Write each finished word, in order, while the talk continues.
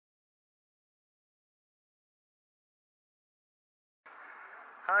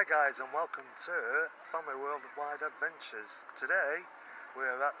Hi guys and welcome to Family Worldwide Adventures. Today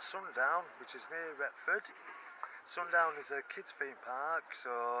we're at Sundown, which is near Retford. Sundown is a kids theme park,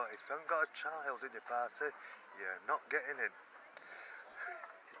 so if you haven't got a child in your party, you're not getting in.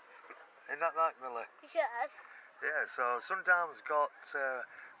 Isn't that right, Millie? Yes. Yeah, so Sundown's got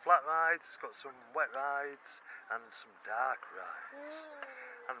flat rides, it's got some wet rides and some dark rides.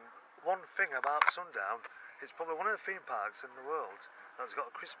 And one thing about Sundown, it's probably one of the theme parks in the world that's got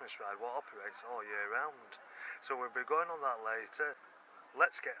a Christmas ride what operates all year round. So we'll be going on that later.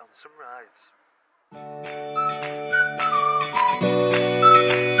 Let's get on some rides.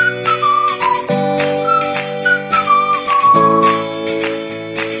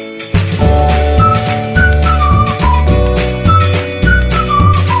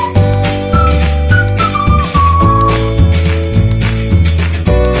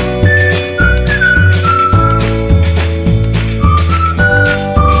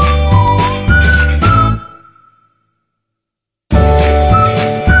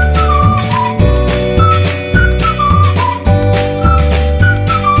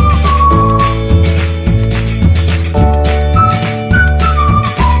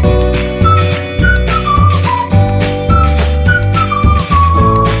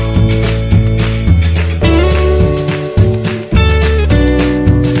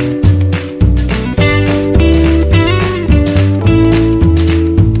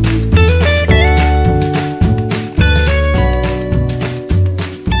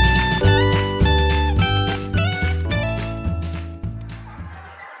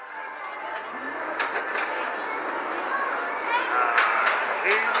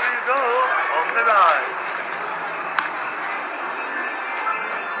 Here we go on the ride.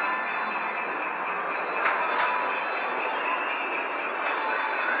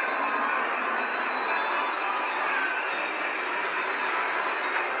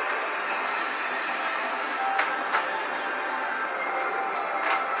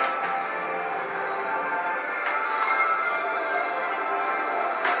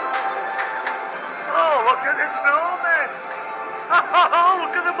 Oh, look at the snowman! Oh,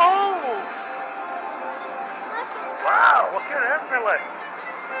 look at the balls! Wow, look at them, Millie!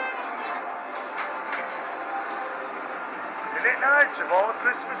 Isn't it nice with all the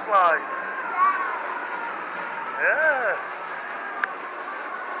Christmas lights? Yeah!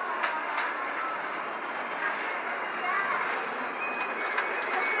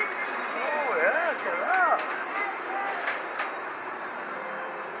 Oh yeah, look at that!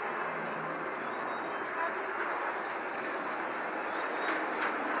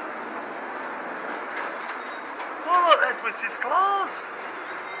 Oh look, there's Mrs. Claus!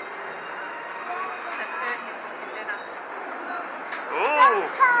 Oh,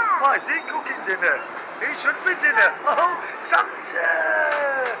 why is he cooking dinner? He should be dinner. Oh, Santa!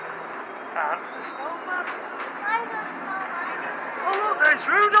 And the snowman. Oh look, there's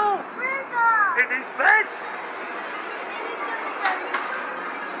Rudolph! In his bed!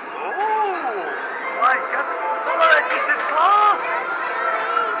 Oh, my God! Oh look, there's Mrs. Claus!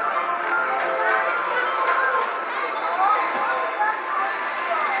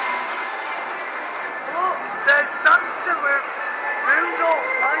 There's Santa with Rudolph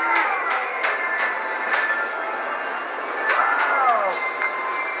flying. Wow!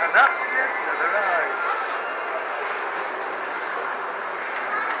 And that's the end of the ride.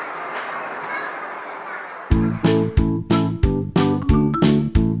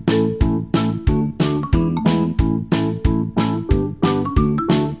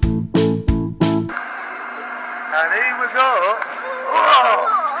 And here we go. Whoa!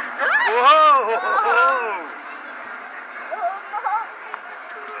 Whoa!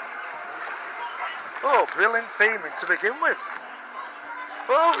 Oh, brilliant theming to begin with.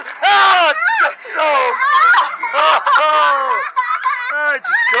 Oh, ah, I got soaked. Oh, I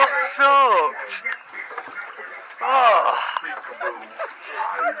just got soaked. Oh.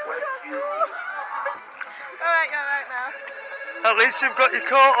 Alright now. At least you've got your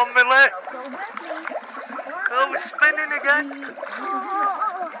coat on, Millie. Oh, we're spinning again. Look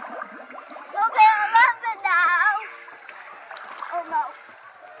at Retford now. Oh no.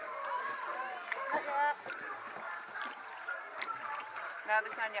 Now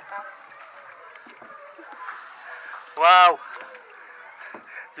this on your house. Wow.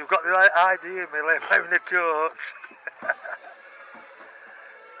 You've got the right idea, Millie, wearing a coat.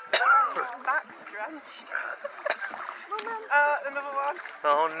 Back's drenched. Another one.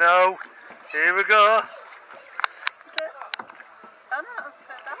 Oh no. Here we go. Oh no, it's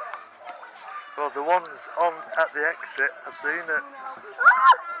so dark. Well, the one's on at the exit. I've seen it.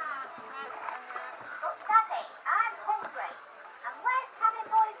 Daddy, I'm hungry. And where's Cabin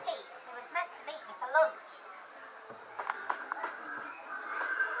Boy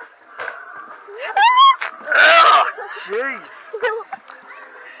jeez.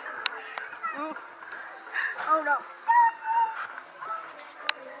 Oh no.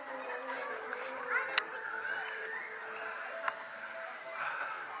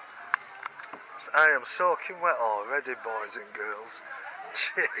 I am soaking wet already, boys and girls.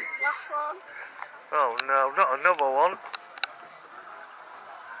 Jeez. Last one. Oh no, not another one.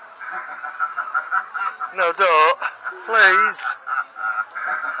 No, don't. Please.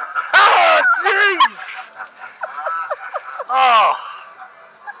 Ah, jeez! Oh.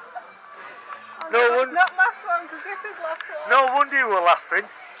 No one. Not last one, because this is last one. No wonder you were laughing.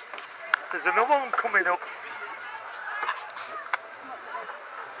 There's another one coming up.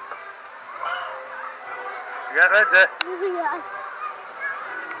 Get ready. Yeah.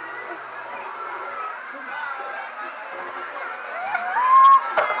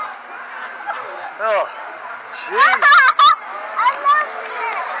 Oh, jeez. I loved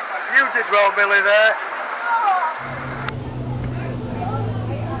it. You did well, Millie, there.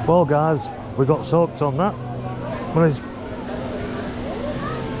 Well, guys, we got soaked on that. Well, it's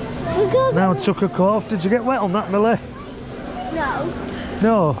now took a cough. Did you get wet on that, Millie? No.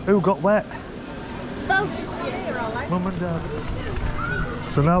 No. Who got wet? Both. Mum and Dad.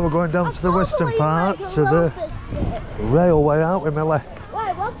 So now we're going down to the western part, to the railway, aren't we, Millie?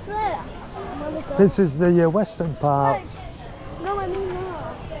 Wait, what's there? This is the western part. No, I mean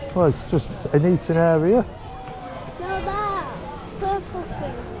that. Well, it's just an eating area. No, that. Purple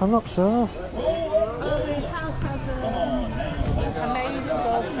thing. I'm not sure. A maze to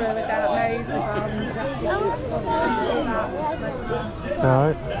go through, a dark maze around.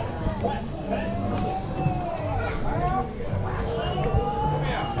 Right.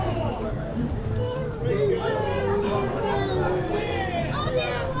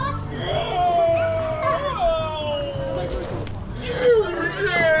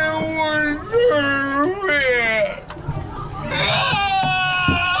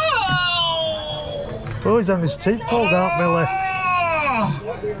 Oh, he's having his teeth pulled out, Millie.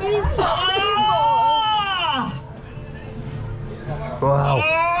 It's so Wow.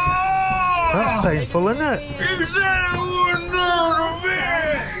 That's painful, isn't it?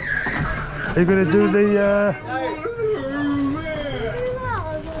 Are you going to do the...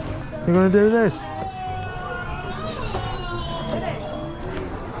 You're going to do this?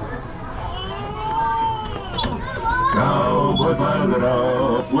 Cowboys landed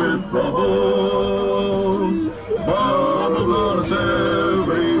up with troubles, bubbles on us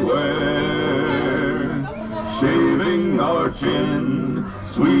everywhere. Shaving our chin,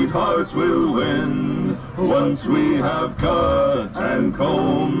 sweethearts will win, once we have cut and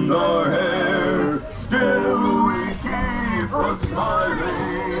combed our hair. Still we keep on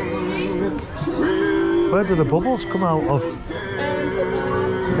smiling. Where do the bubbles come out of?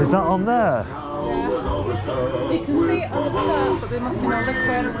 Is that on there? You can see it on the top, but there must be no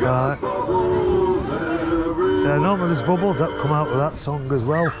liquid. Right. Yeah, normally there's bubbles that come out with that song as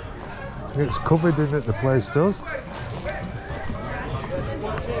well. It's covered in it, the place does.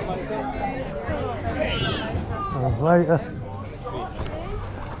 And later.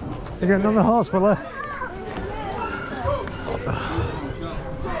 You getting on the horse, Billy?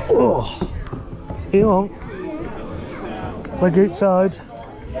 Oh. You on? Leg each side.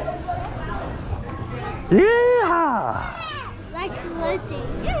 Yeah! like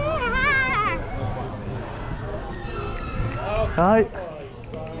floating. Yeah! Right,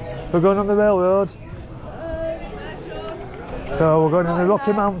 we're going on the railroad. So we're going on the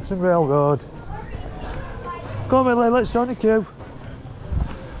Rocky Mountain Railroad. Come on, Millie, let's join the queue.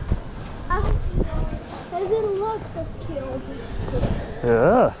 There's a lot of queues.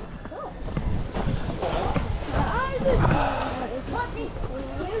 Yeah.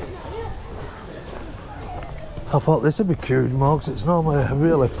 I thought this would be queued more because it's normally a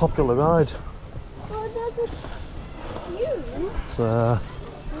really popular ride. So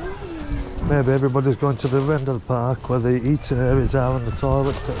maybe everybody's going to the end of the park where the eating areas are and the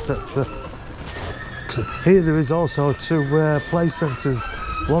toilets, etc. Here there is also two play centres.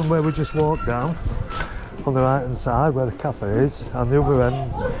 One where we just walk down on the right hand side where the cafe is, and the other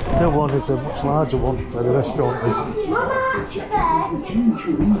end, the other one is a much larger one where the restaurant is.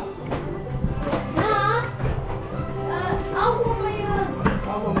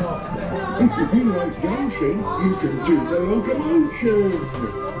 If you feel like dancing, you can do the locomotion.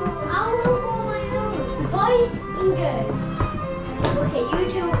 I will go on my own. Boys and girls. Okay, you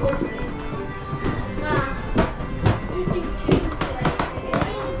two will go free. Nah. Just do two.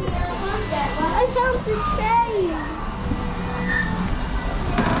 I found the train.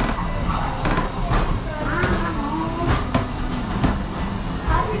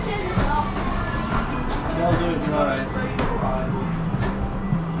 They'll do it right.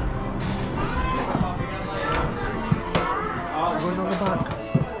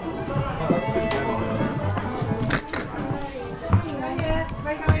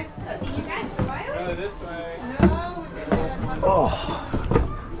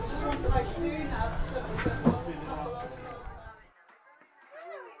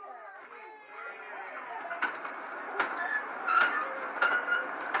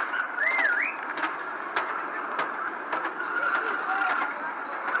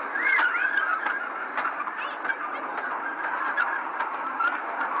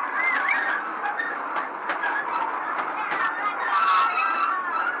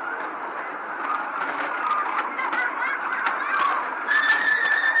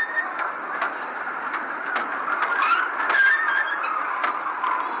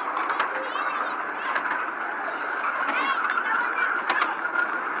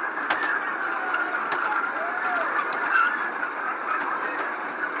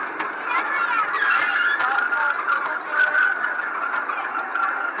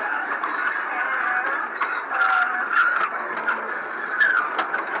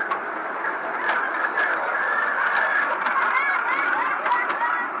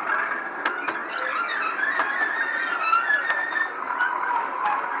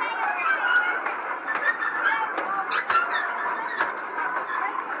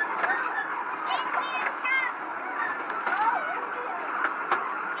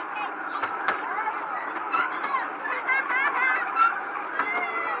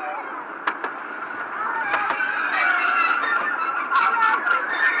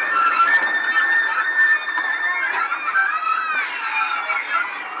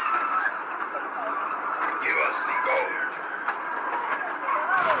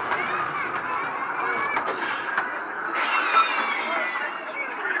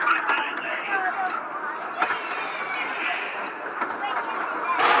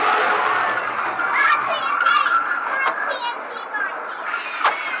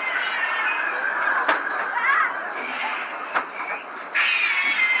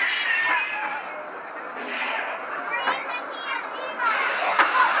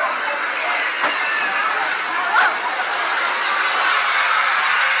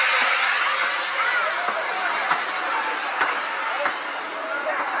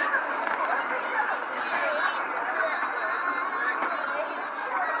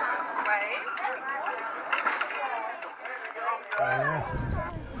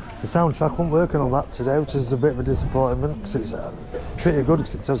 The soundtrack wasn't working on that today, which is a bit of a disappointment because it's pretty good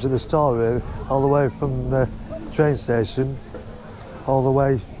because it tells you the story all the way from the train station all the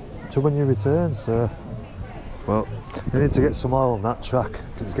way to when you return. So, well, you need to get some oil on that track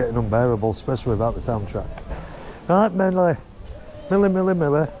because it's getting unbearable, especially without the soundtrack. Right, Millie,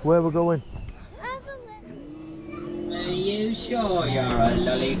 where we're going? Are you sure you're a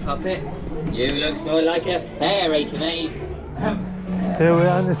lollipoppet? You look more like a fairy to me. Here we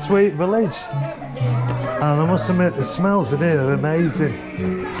are in the sweet village, and I must admit the smells in here are amazing.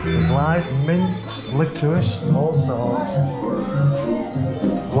 There's like mint, licorice, all sorts.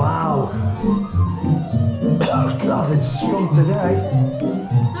 Wow! Oh God, it's strong today.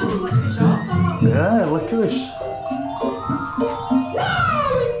 Yeah, licorice.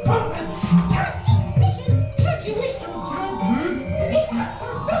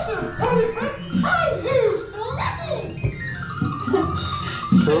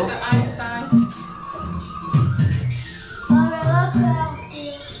 Cool.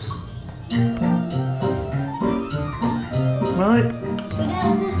 Right,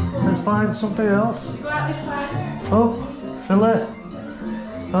 let's find something else. Oh, Philly,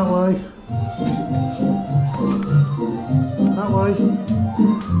 that way. That way.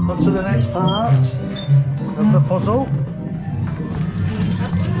 On to the next part of the puzzle.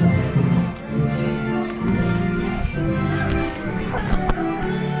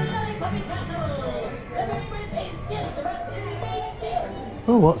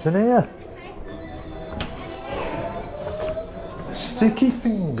 Oh, what's in here? Sticky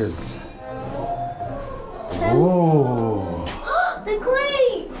fingers. Oh. The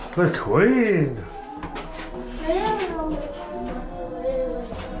Queen! The Queen.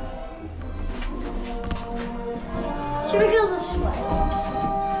 Should we go this way?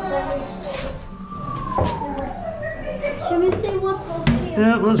 Should we see what's up here?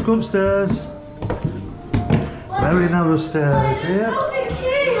 Yeah, let's go upstairs. Very narrow stairs here.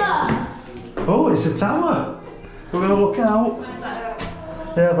 Oh, it's a tower. We're going to look out.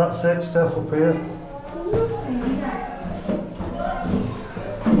 Yeah, that's it, Steph, up here.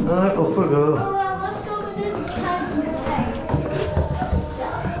 Right, off we go. Let's go to the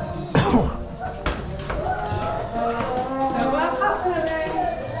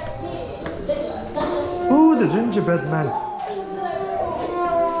Oh, the gingerbread man.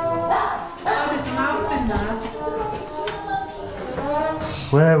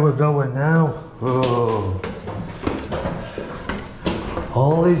 Where we're going now? Oh.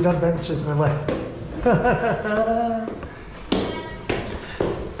 All these adventures, Millie.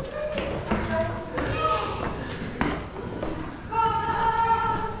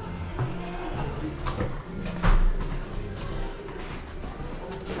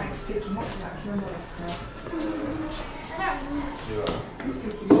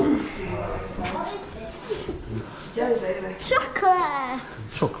 chocolate.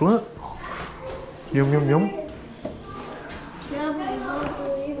 Chocolate. Yum, yum, yum.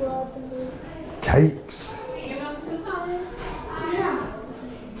 Cakes.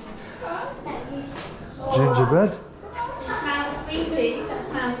 Gingerbread. It smells sweetie. It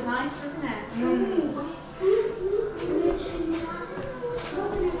smells nice, doesn't it?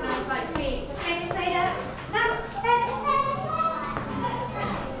 Smells like sweet. Say that.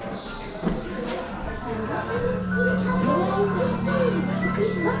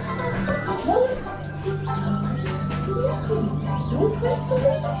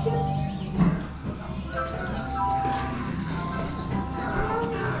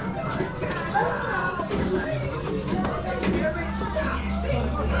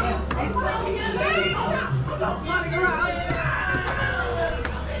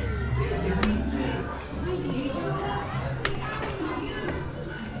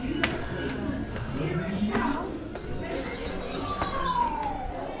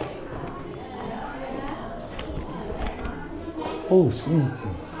 Oh, sweeties.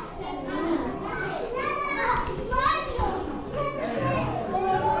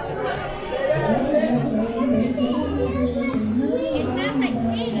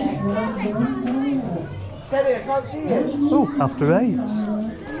 Teddy, I can't see you. Oh, after eights.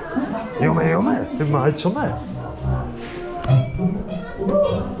 Yummy, yummy. In my tummy.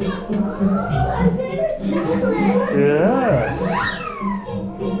 Yes.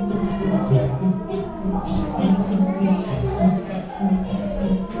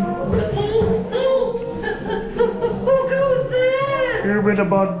 You've been a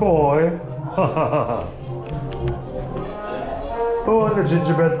bad boy. Oh, and the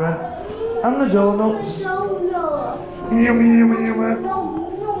gingerbread man. And the donuts. Yummy, yummy, yummy.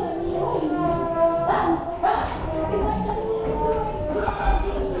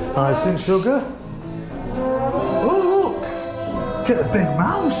 Icing sugar. Oh look! Look at the big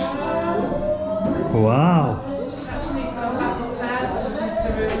mouse. Wow.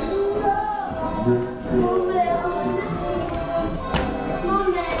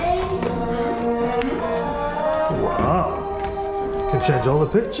 Wow. You can change all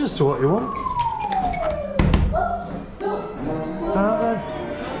the pictures to what you want.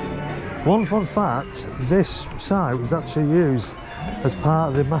 One fun fact, this site was actually used as part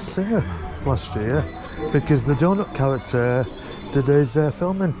of the Masked Singer last year because the donut character did his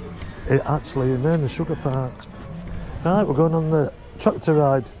filming. It actually in there in the sugar part. Right, we're going on the tractor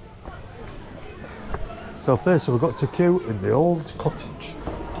ride. So first we've got to queue in the old cottage.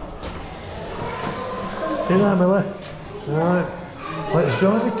 In there, Millie. Right, let's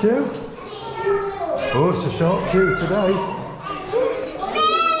join the queue. Oh, it's a short queue today.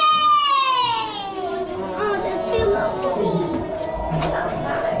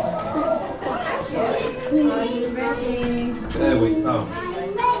 There we go.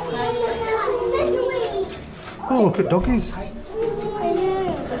 Oh, look at doggies.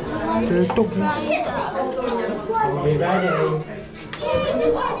 There's doggies. Be ready.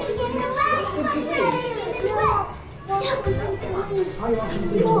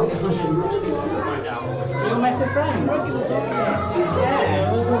 You met a friend?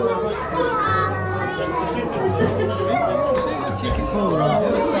 Ticket holder on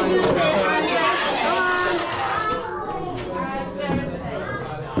the side of the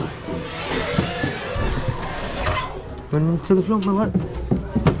Run to the front, Millie.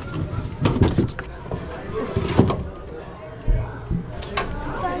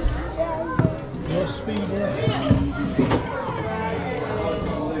 Your speed,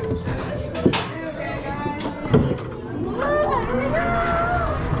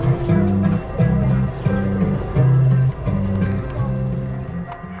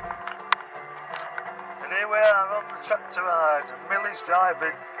 And here we are on the tractor ride, and Millie's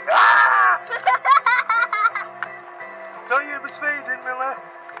driving. Ah! Don't you be speeding, Millie.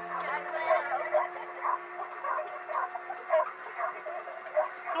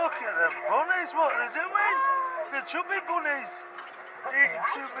 Look at them bunnies, what are they doing? The chubby bunnies. Eating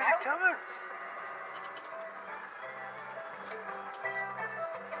too many carrots.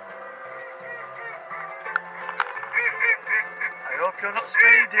 I hope you're not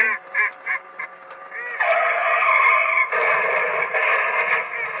speeding.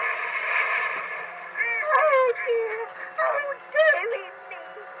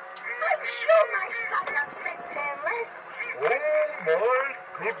 Oh my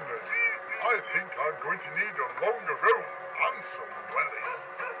goodness. I think I'm going to need a longer rope and some wellies.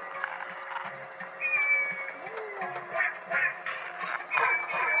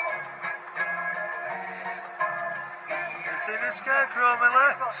 You see this scarecrow,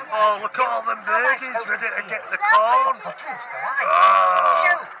 Millie? Oh, look at all them babies ready to get the corn.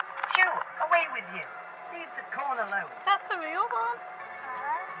 Oh. Shoo! Away with you! Leave the corn alone. That's a real one.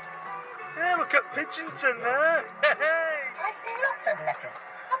 Yeah, look at Pigeonton there. Hey! I see lots of letters.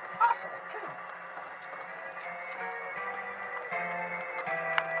 And parcels too.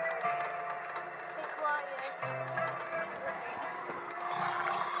 Be quiet.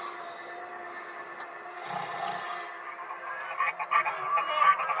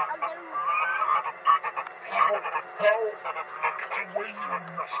 Get away, you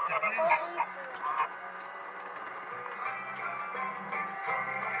nasty beast.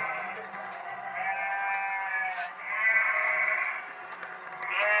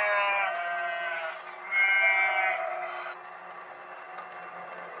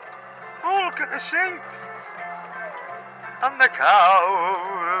 Oh, look at the sheep. And the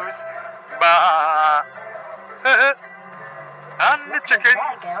cows. Bah. And the chickens.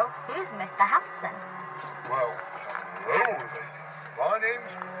 There, girls. Here's Mr. Hanson. Well, hello, ladies. My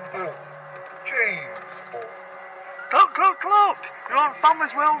name's Paul. James Paul. Look, look, look. You're on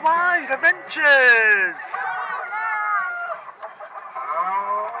Families Worldwide Adventures.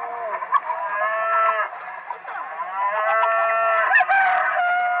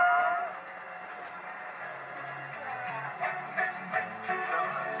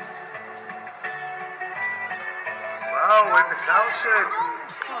 Wow, we're in the cow shed.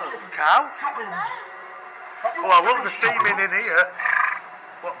 Cow? Oh, I love the theming in here.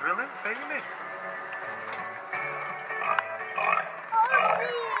 What brilliant theming.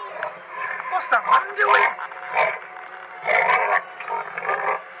 What's that man doing?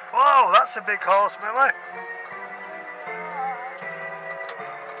 Whoa, that's a big horse, Millie.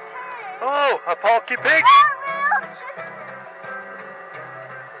 Oh, a porky pig.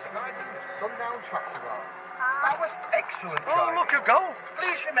 Riding the Sundown tractor ride. That was excellent Oh, driving. look, a goal.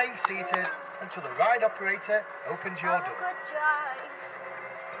 Please remain seated until the ride operator opens your door.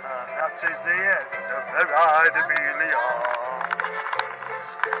 And that is the end of the ride, Amelia.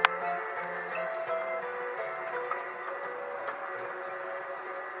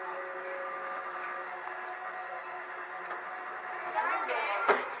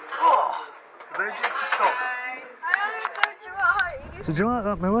 Oh, emergency stop. Did you like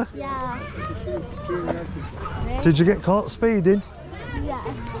that, Miller? Yeah. Did you get caught speeding?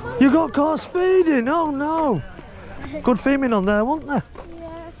 Yeah. You got caught speeding? Oh no! Good filming on there, wasn't there?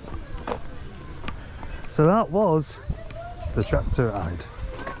 Yeah. So that was the tractor ride.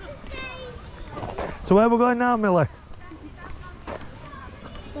 So where are we going now, Millie?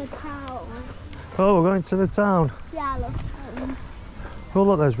 The town. Oh, we're going to the town. Yeah, I love towns. Oh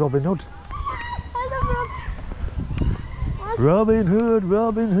look, there's Robin Hood. I love Robin Hood,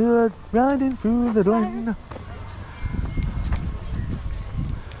 Robin Hood, riding through the glen.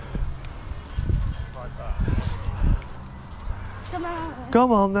 Come on.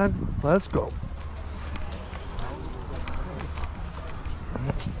 Come on then, let's go.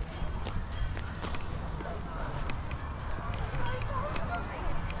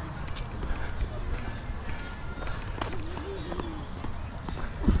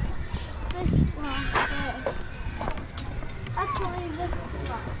 This one. Actually, this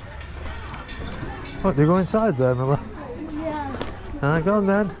one. What, do you go inside there, Miller? Yeah. Alright, go on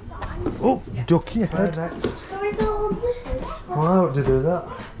then. Oh, duck your head. Next. Can we go on this? Why would you do that?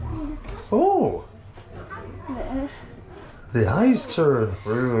 Oh, the eyes turn.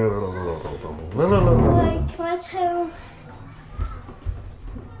 Wait, can I tell?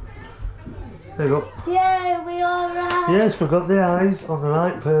 There you go. Yeah, we are right. Yes, we've got the eyes on the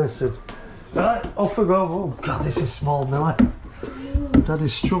right person. Right, off we go. Oh God, this is small, Miller.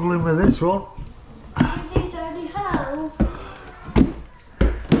 Daddy's struggling with this one. You need any help?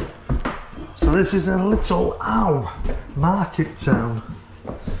 So this is a little, market town.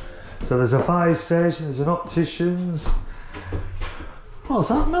 So there's a fire station, there's an optician's. What's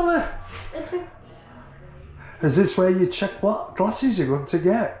that, Miller? It's a... Is this where you check what glasses you're going to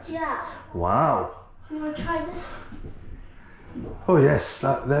get? Yeah. Wow. You want to try this? Oh yes,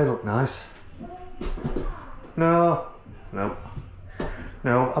 they look nice. No,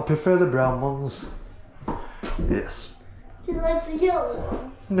 I prefer the brown ones. Yes. Do you like the yellow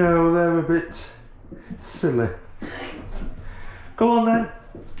one? No, they're a bit silly. Go on then.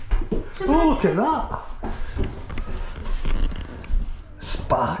 Oh, look at that.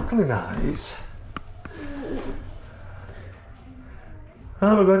 Sparkling eyes.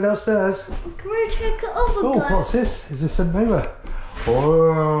 Oh, we're going downstairs. Can we check it over? Oh, glass? what's this? Is this a mirror?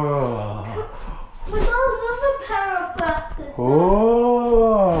 Oh. We got another pair of glasses.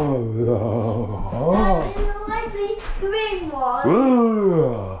 Oh. Dad, do you like these green ones?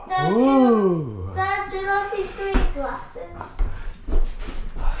 Whoa. Dad, do you like these green glasses?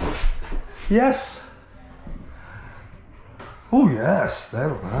 Yes. Oh yes, they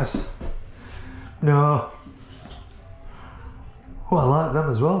look nice. No. Oh, I like them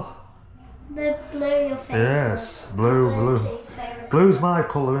as well. The blue, your favourite. Yes, blue. Jake's favourite. Blue's my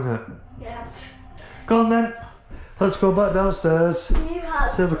colour, isn't it? Yeah. Go on then. Let's go back downstairs. You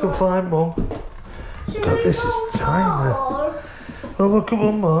have See if we can find Mum. Should God, we this go is tiny. more? Oh, look at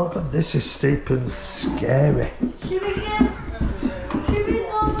one more. God, this is steep and scary. Should we go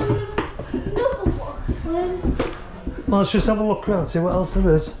another one? Well, let's just have a look around, see what else there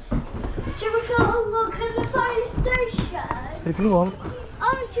is. Should we go and look at the fire station? If you want.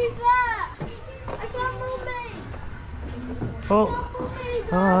 Oh, she's there! I found Mummy! Oh,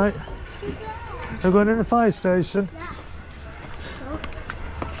 alright. She's there! We're going in the fire station. Yeah.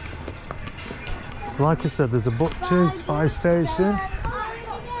 So like I said, there's a butcher's, fire station,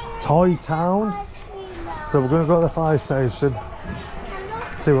 toy town. So we're going to go to the fire station,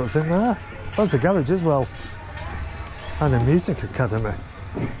 see what's in there. Oh, there's a garage as well. And a music academy.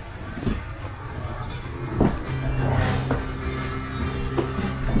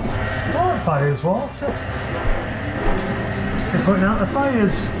 Oh, fire's water. They're putting out the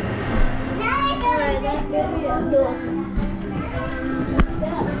fires.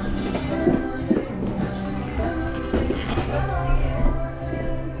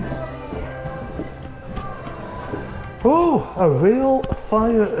 Oh, a real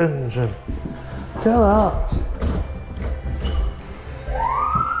fire engine. Look at that.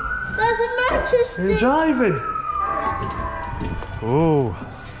 There's a motor You're stick. driving. Oh,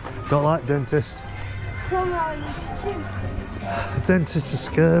 don't like dentist. Come on, two. Dentists are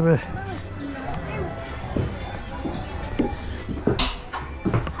scary.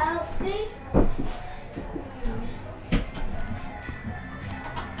 Healthy.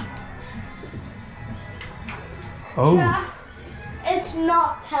 Try. It's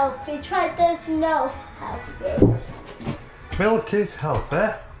not healthy. Try this. No healthy. Milk is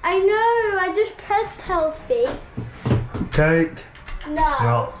healthy. I know. I just pressed healthy. Cake. No.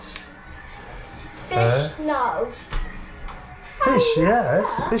 Not. Fish. No. Fish,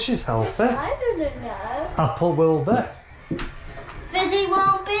 yes. Fish is healthy. I don't know. Apple will be. Fizzy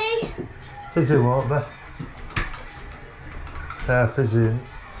won't be. Fizzy won't be. Fizzy.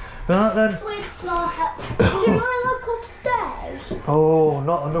 Right then. So it's not healthy. Do you want to look upstairs? Oh,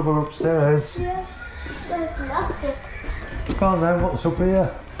 not another upstairs. Yes. There's nothing. Come on then, what's up here?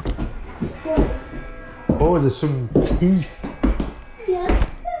 Oh, there's some teeth. Yes.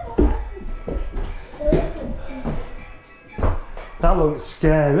 That looks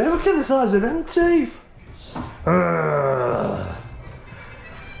scary. Look at the size of them teeth.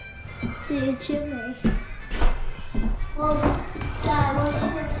 See, it's yummy. Oh, Dad, what's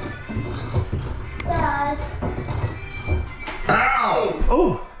this? Dad. Ow!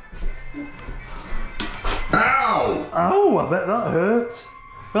 Oh! Ow! Oh, I bet that hurts.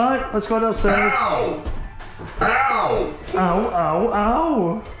 Right, let's go downstairs. Ow! Ow! Ow, ow,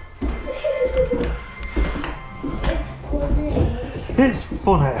 ow! It's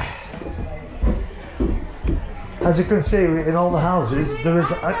funny. As you can see, in all the houses, there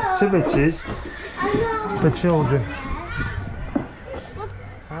is activities for children.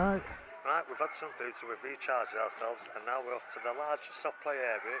 Right, we've had some food, so we've recharged ourselves, and now we're off to the larger soft play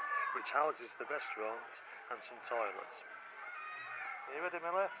area, which houses the restaurant and some toilets. Are you ready,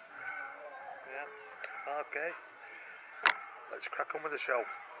 Millie? Yeah. Okay. Let's crack on with the show.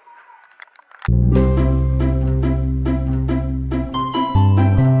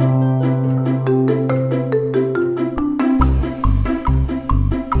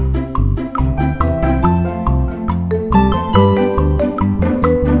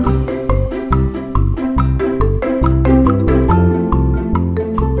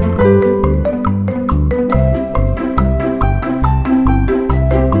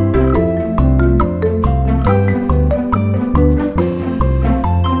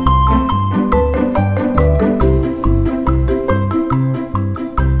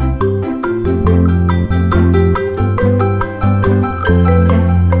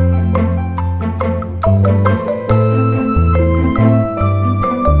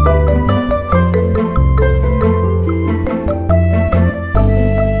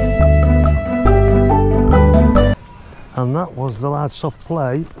 And that was the large soft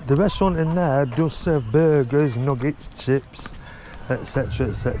play. The restaurant in there does serve burgers, nuggets, chips, etc,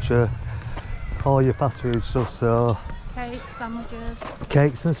 etc. All your fast food stuff, so... Cake, sandwiches.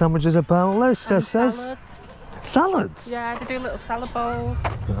 Cakes and sandwiches apparently, Steph says. Salads. Salads? Yeah, they do little salad bowls.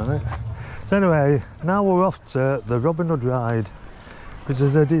 Right. So anyway, now we're off to the Robin Hood ride, which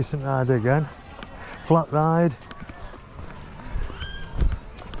is a decent ride again. Flat ride.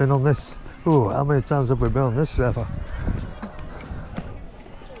 Been on this... Ooh, how many times have we been on this ever?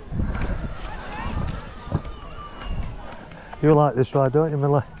 You like this ride, don't you,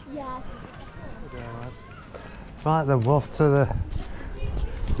 Millie? Yeah. Right then, we're off to the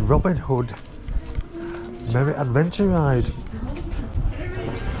Robin Hood Merry Adventure ride.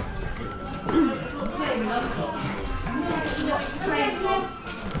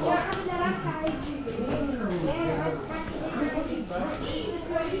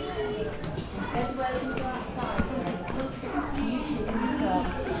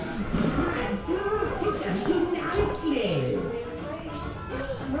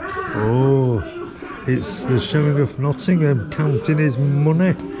 Oh, it's the Sheriff of Nottingham counting his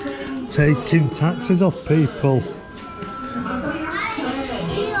money, taking taxes off people.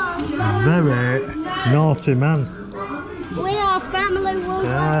 Very naughty man. We are family woman.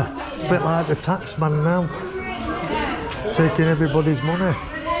 Yeah, it's a bit like the tax man now, taking everybody's money.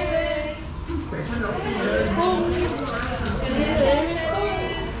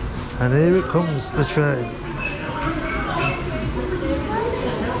 And here it comes, the train.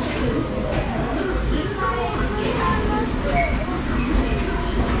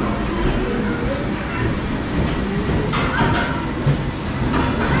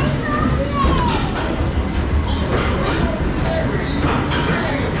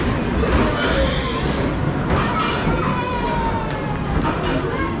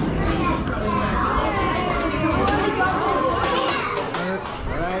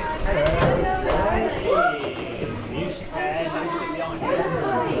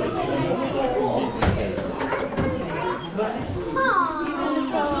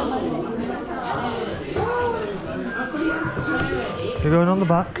 You're going on the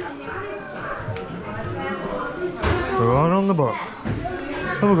back. We're going on the back.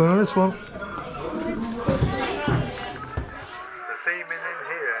 Oh, we're going on this one.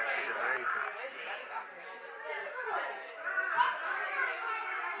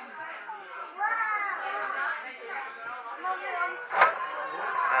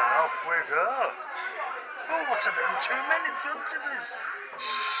 go. Oh, what's a bit too many in front of us?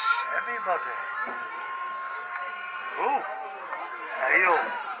 Shh, everybody. Oh, ale.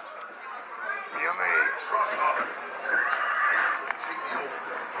 Yummy.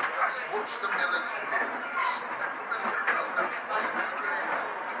 That's watch the miller's news.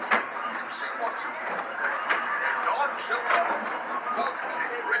 You see what you want. Don children, put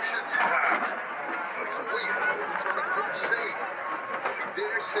King Richard's hat. He's waiting on a crusade. I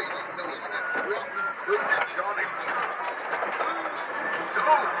dare say you know his name, rotten Prince John H.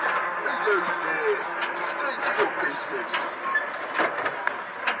 Oh, hello there. State your business.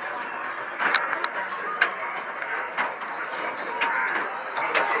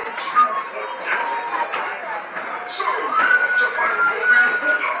 So, to find a moving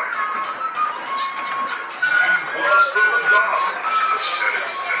line. And worse than the last, the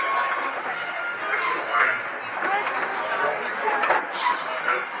sheriff said. Little man.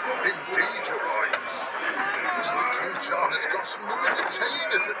 Indeed, your eyes. Mr. King John has got some new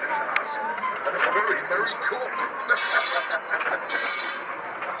entertainers at the castle, and a very merry cook.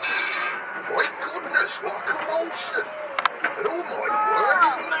 My goodness, what a commotion! And oh my word,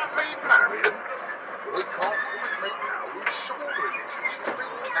 isn't that maid Marion? Well, I can't quite make out whose shoulder it is, and she's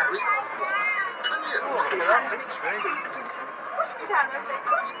been carried off. Can you? Oh, look at that picture. Put me down, I say,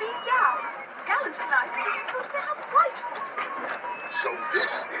 put me down. Gallant knights are supposed to have white horses. So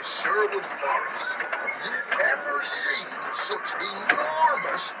this is Sherwood Forest. Have you ever seen such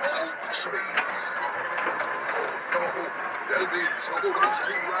enormous oak trees? Oh, no, they'll be in trouble. Those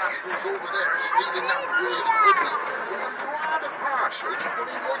two rascals over there stealing that royal honey. Well, I'm rather partial to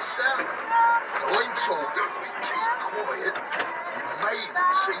honey myself. I'm told that if we keep quiet, we may even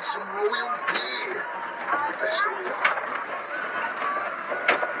see some royal beer. We best hurry up.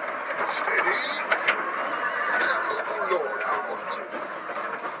 Steady. Who's that noble lord out onto?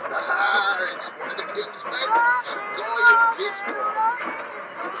 Ah, it's one of the king's men, Sir Guy of Gisborne.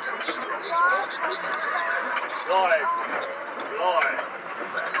 Look how strong his heartstrings are. Right.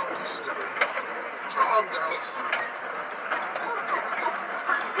 Better not be slippery. Charm, girls.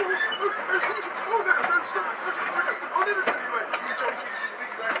 Oh, no, stop. I'll never tell you that. You don't keep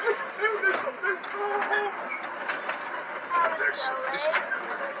speaking like that. There's some mystery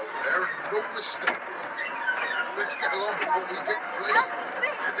going on over there, and no mistake. Let's get along before we get played.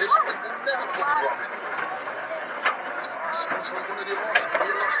 And this way will never come robbing. Sounds like one of the horses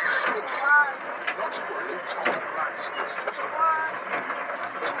we lost his show. Not to worry, old Tommy Ransom is just a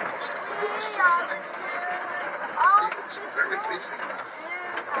he looks very busy.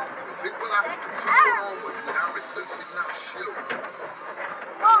 I think we'll have to continue on without replacing that shoe.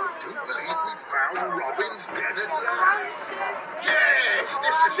 I do believe we found Robin's den at last. Yes,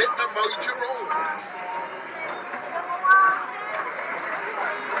 this is it, the Major Old.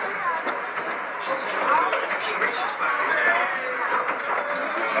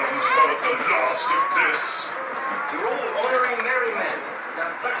 Someone's got the last of this. You're all honouring merry men. Now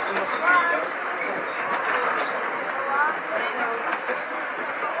back to Nottinghamshire.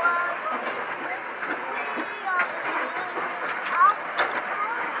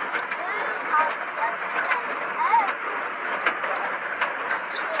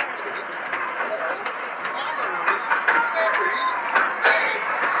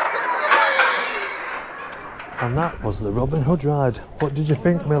 And that was the Robin Hood ride. What did you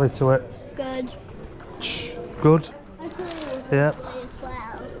think, Millie, to it? Good. Good? I thought it was Yeah. lovely as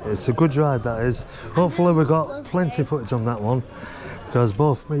well. It's a good ride, that is. Hopefully we got plenty of footage on that one, because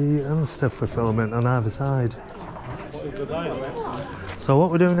both me and Steph were filming on either side. So what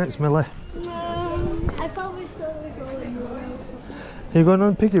we doing next, Millie? I thought we were going. You're going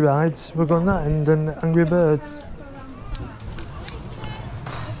on piggy rides? We're going that end and Angry Birds.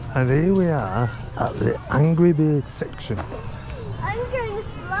 And here we are at the Angry Birds section. I'm going to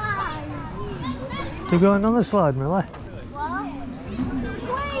fly. You're going on the slide, Millie? What?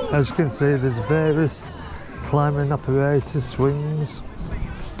 As you can see, there's various climbing apparatus, swings.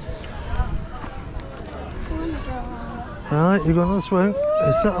 Right, you're going on the swing.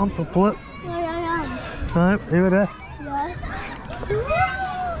 You sit on properly. Yeah, I am. Right, here we are. Yeah.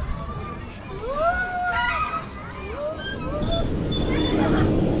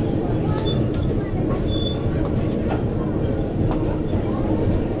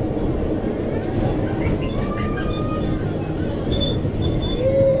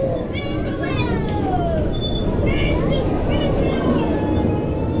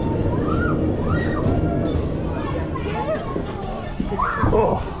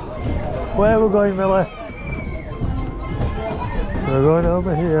 Oh, where are we going, Millie? We're going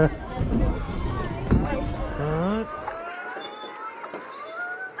over here. Alright.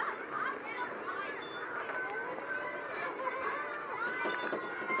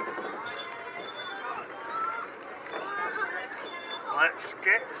 let's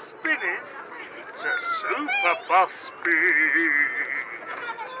get spinning to super fast speed.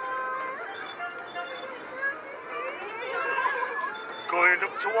 Going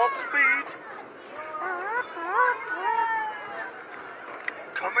up towards speed.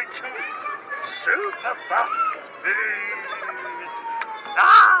 Coming to super fast speed.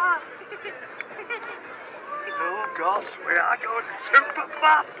 Ah! Oh gosh, we are going super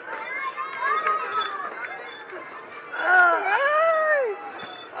fast. Ah!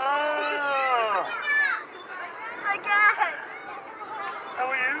 Oh! Again. How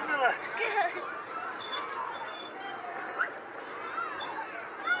are you, Miller? Good.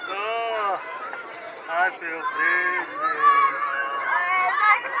 Oh, I feel dizzy.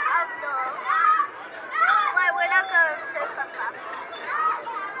 Like we're not going super fast.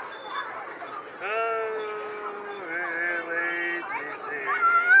 Oh, really dizzy.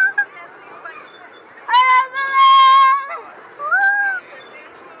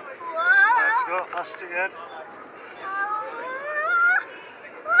 Let's go fast again.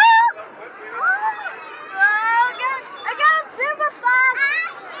 Again, super fast.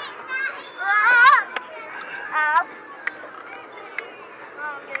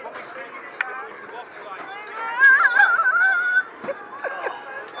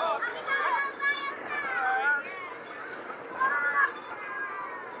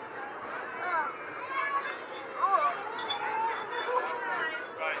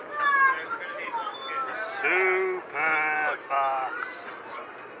 Super fast.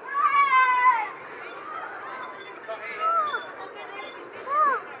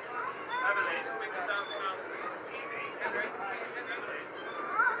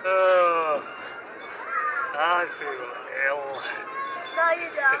 Oh, I feel ill. No, you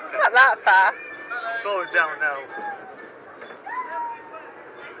don't. Not that fast. Slow it down now.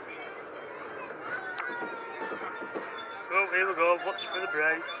 Oh, here we go. Watch for the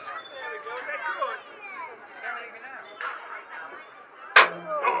brakes.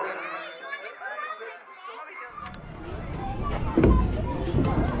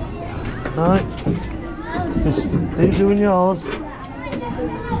 Right. Are you doing yours?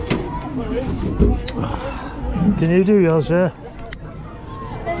 Can you do yours, yeah?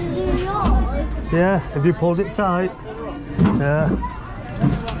 Can you do yours? Yeah, have you pulled it tight? Yeah.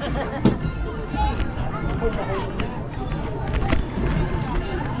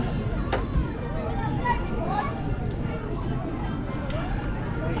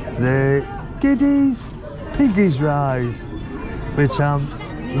 The Giddies Piggies ride, which I'm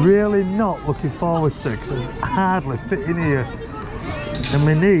really not looking forward to because I hardly fit in here and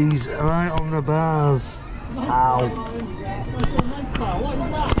my knees are right on the bars. Ow.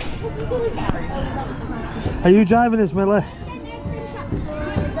 Are you driving this, Millie?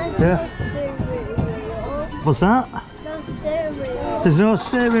 Yeah. What's that? No steering wheel. There's no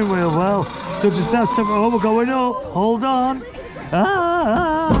steering wheel. Well, you'll just have to. Oh, we're going up. Hold on.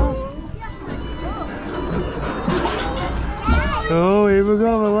 Ah. Oh, here we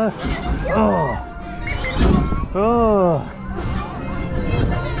go, Millie. Oh. Oh.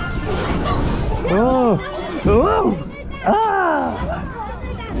 Oh. Oh. Ah.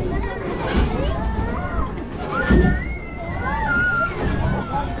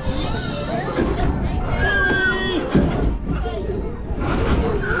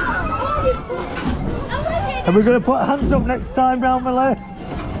 Are we going to put hands up next time round, Millie?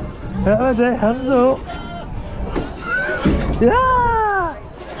 Yeah, ready? Hands up. Yeah!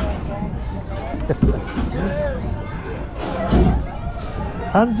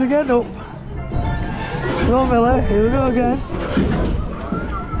 Hands again up. Come on, Millie. Here we go again.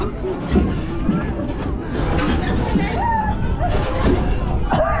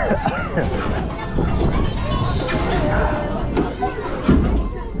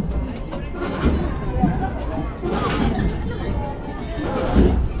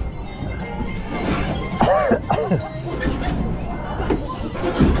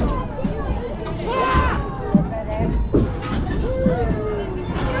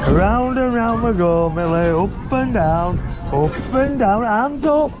 Round and round we go, Millie, up and down, hands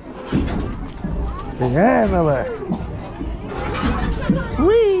up. Yeah, Millie.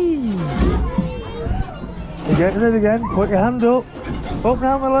 Whee! You getting it again? Put your hand up. Up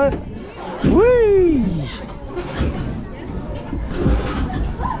now, Millie. Whee!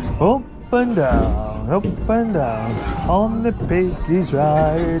 Up and down, on the piggies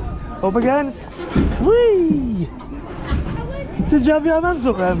ride. Up again. Whee! Did you have your hands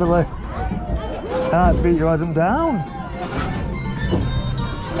up there, Millie? I think you had them down.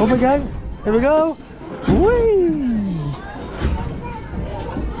 Up again. Here we go. Whee!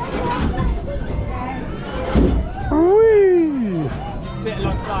 Whee!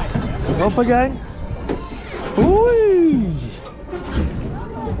 Up again. Whee!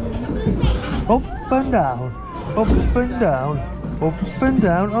 Up and down. Up and down. Up and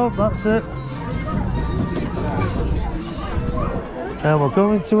down. Oh, that's it. And we're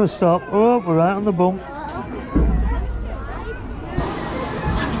coming to a stop. Oh, we're right on the bump.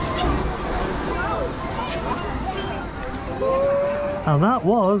 And that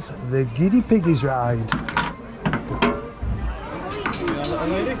was the Giddy Piggies ride.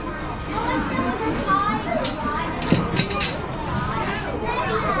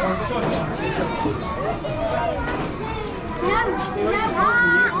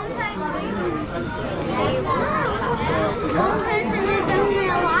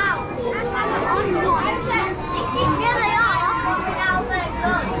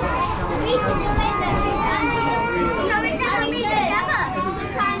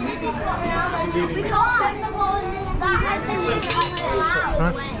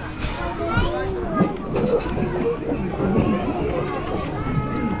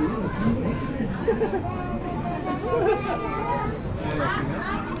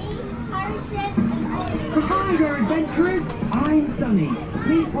 Hi there, adventurers. I'm Sunny.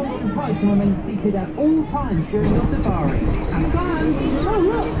 Please hold the price and remain seated at all times during your safari. Have fun. Oh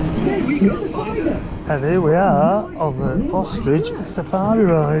look, there's the tiger. And here we are on the ostrich safari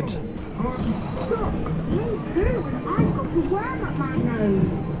ride.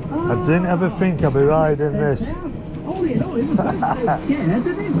 I didn't ever think I'd be riding this. Ollie and Olive are both so scared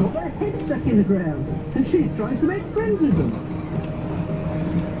that they've got their heads stuck in the ground. And she's trying to make friends with them.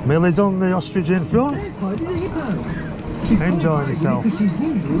 Millie's on the ostrich in front, enjoying herself.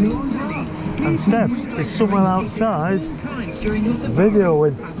 And Steph is somewhere outside,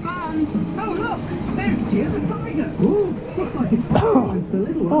 videoing.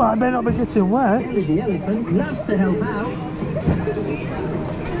 Oh, I may not be getting wet. The elephant loves to help out.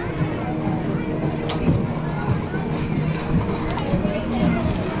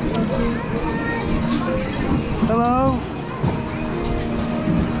 Hello.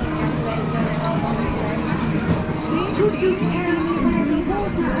 Could you tell me where the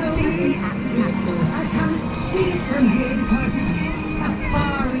water is? I can't see it from here because it's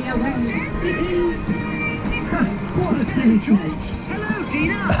safari away. What a silly trick. Hello,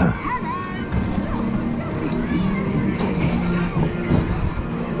 Gina.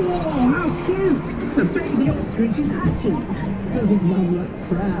 Oh, how cute. The baby ostrich is hatching. Doesn't Mum look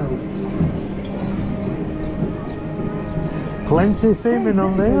proud? Plenty of filming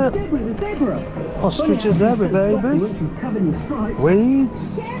on there. Ostriches there with babies.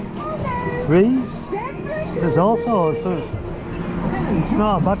 Weeds. Reefs. There's all sorts. So it's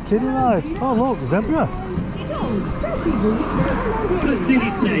not a bad kiddie ride. Oh look, zebra. What a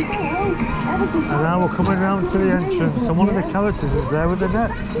silly snake. And now we're coming round to the entrance and one of the characters is there with the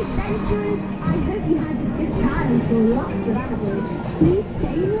net.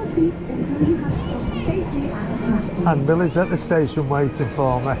 And Billy's at the station waiting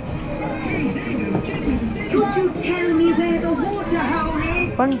for me. Could you tell me where the water hole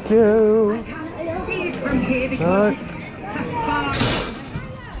is? Thank you. I can't see it from here because Right. it's safari.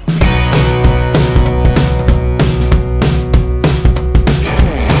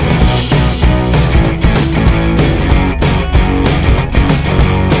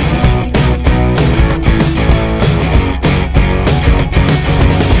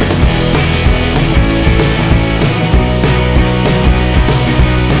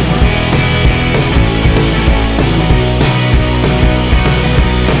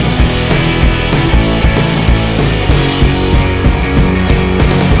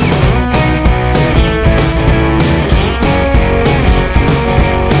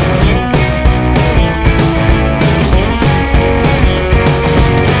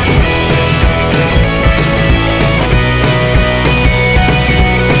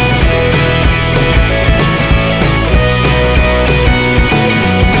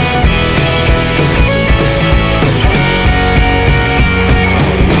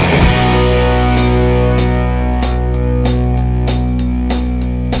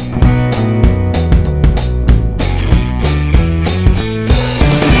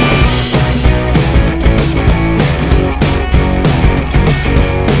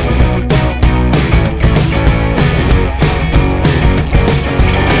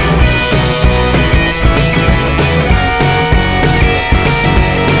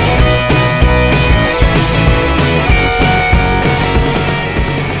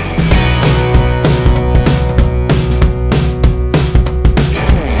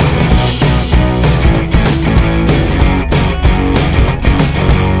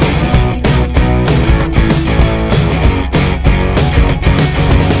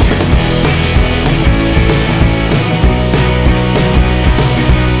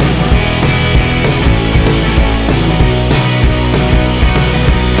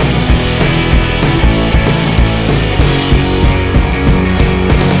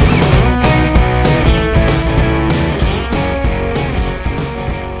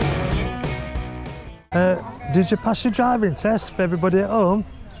 did you pass your driving test for everybody at home?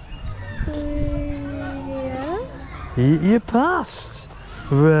 Yeah. You passed.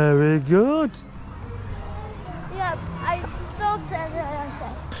 Very good. Yeah, I stopped and I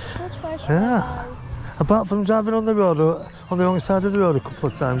said, which way should Yeah. I go? Apart from driving on the road, or on the wrong side of the road a couple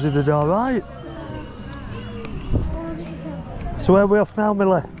of times, you did all right. So where are we off now,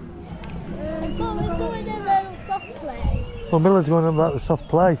 Millie? I thought we was going in a little soft play. Well, Millie's going on about the soft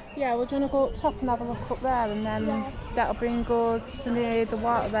play. Yeah, we're going to go up top and have a look up there, and then that'll bring us to near the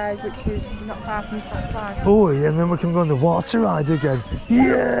water ride, which is not far from the soft play. Oh, yeah, and then we can go on the water ride again.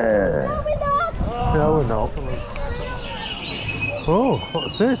 Yeah! No, we're not. No, we're not. Oh,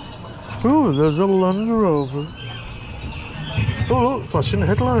 what's this? Oh, there's a Land Rover. Oh, look, flashing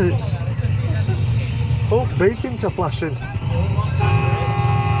headlights. Oh, beacons are flashing.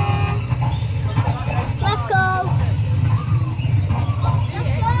 Let's go.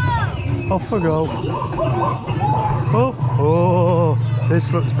 Let's go. Off we go. Oh,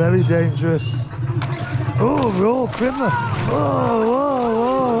 this looks very dangerous. Oh, roll primer. Whoa.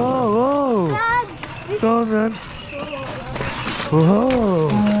 Dad, Go on then. Whoa.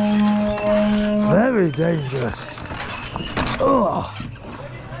 Very dangerous. Oh.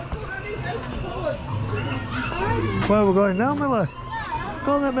 Where are we going now, Millie?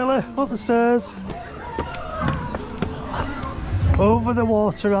 Go on then, Millie. Up the stairs. Over the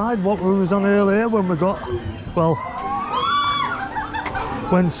water ride, what we was on earlier when we got, well,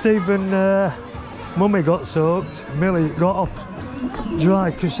 when Steve and Mummy got soaked, Millie got off dry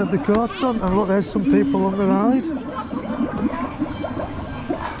because she had the coats on. And look, there's some people on the ride.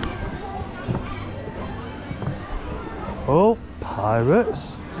 Oh,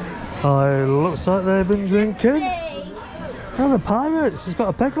 pirates. Oh, looks like they've been drinking. Oh, the pirates. He's got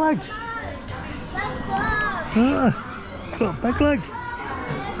a peg leg. Got a peg leg.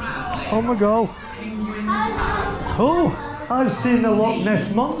 On we go. Oh, I've seen the Loch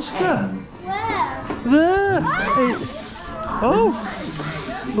Ness Monster. where? There. Oh,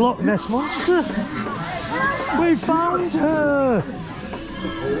 Loch Ness Monster. We found her.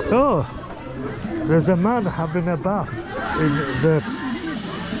 Oh, there's a man having a bath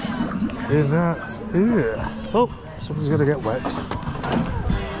in that. Ew. Oh, someone's gonna get wet.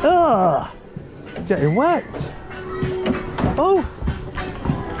 Ah, getting wet. Oh,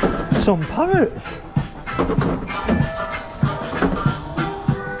 some parrots.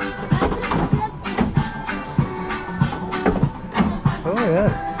 Oh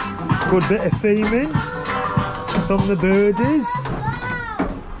yes, good bit of theming from the birdies.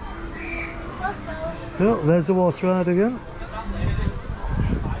 Oh, there's the water ride again.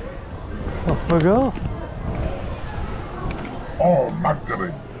 Off we go. Oh,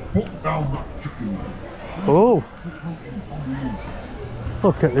 Magdalene, put down that chicken. Oh,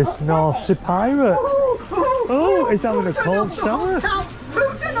 look at this naughty pirate. Oh, he's having a cold shower.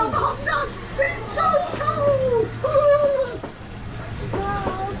 Who's in on the hot tub? It's so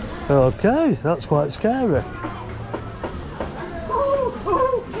cold! Okay, that's quite scary.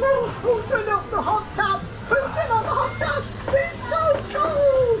 Who's in on the hot tub? Who's in on the hot tub? It's so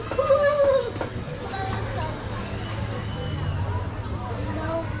cold!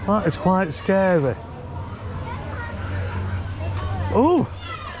 That is quite scary. Oh,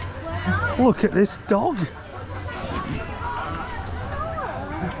 look at this dog.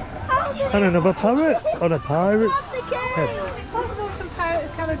 And another parrot on a pirate's head. Some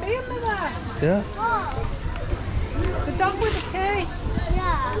Pirates Caribbean in there. Yeah. The dog with the key.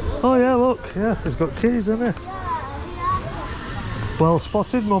 Yeah. Oh yeah, look. Yeah, he's got keys, hasn't he? Well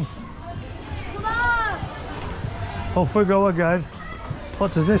spotted, Mum. Come on. Off we go again.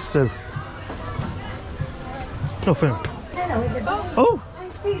 What does this do? Nothing. Hello, everybody. Oh,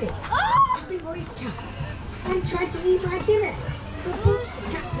 I'm Felix. Happy voice cat. I'm trying to eat my dinner. The Butch, the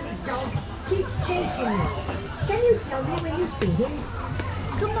captain's dog, keeps chasing me. Can you tell me when you see him?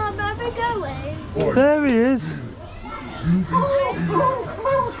 Come on, where are we going? there he is.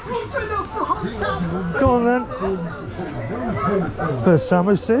 Go on then. First time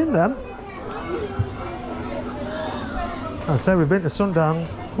we've seen them. I say we've been to Sundown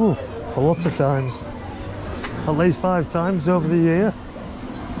a lot of times. At least 5 times over the year.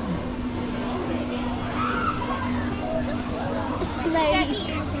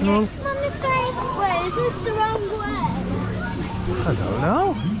 No, Come on this way. Wait, is this the wrong way? I don't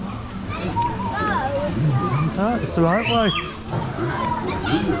know. Oh. Ah, it's the right way.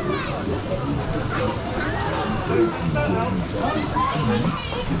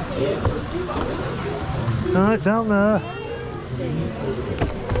 Right, down there.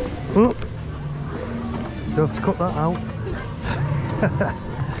 Oh, you have to cut that out.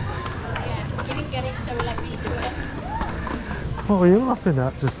 You didn't get it, so we'll let me do it. What were you laughing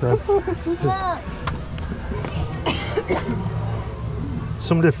at just then?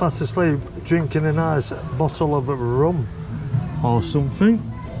 Somebody fast asleep drinking a nice bottle of rum or something.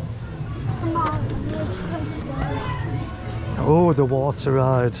 Oh, the water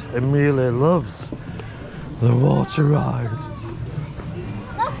ride. Amelia loves the water ride.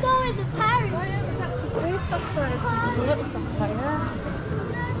 Let's go with the parrot. There's a little soft play there.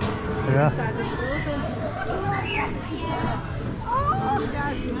 Yeah.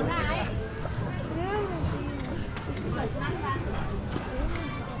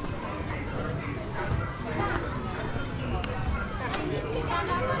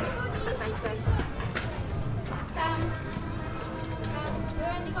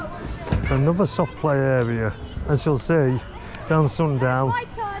 Another soft play area. As you'll see, down Sundown,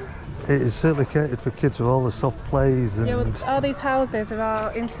 it is certainly catered for kids with all the soft plays and... Yeah, well, all these houses are all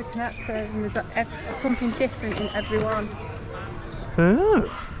interconnected and there's something different in every one. Oh.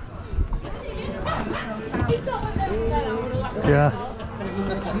 Yeah.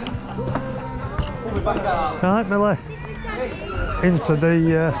 Right, Millie. Into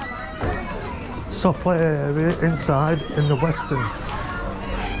the soft play area inside in the Western.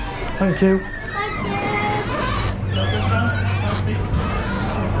 Thank you.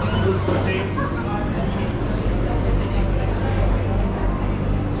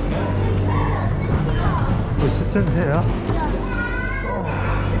 We're sitting here. Oh.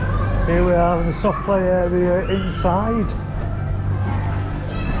 Here we are in the soft play area inside.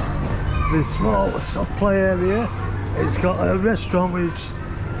 This small soft play area. It's got a restaurant which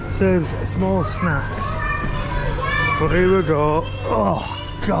serves small snacks. But here we go. Oh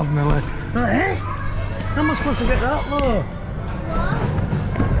God, Millie. Hey, how am I supposed to get that low?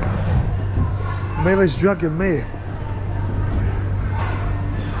 Millie's dragging me.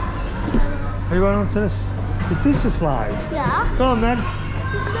 Are you going on to this? Is this a slide? Yeah. Go on then.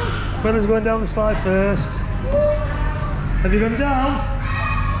 Millie's going down the slide first. Have you gone down?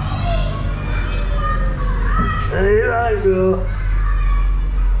 Here I go.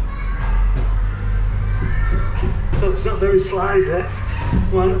 Oh, it's not very slidey.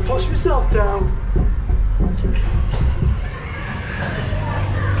 Come on, push myself down.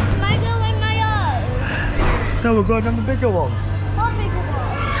 Am I going my own? No, we're going on the bigger one. What bigger one?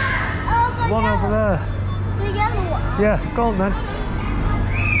 Oh, the One yellow. over there. The yellow one. Yeah, go on then.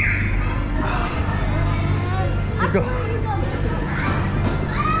 You go.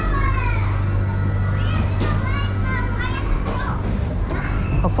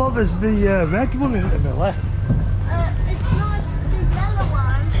 I thought there's the red one in the middle. It's not the yellow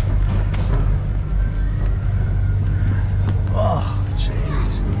one. Oh,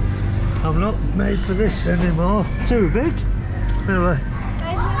 jeez. I'm not made for this anymore. Too big. Really.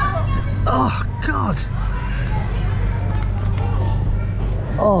 Oh, God.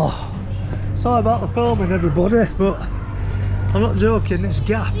 Oh. Sorry about the filming, everybody, but I'm not joking. This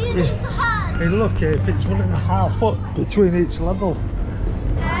gap is lucky if it's 1.5 foot between each level.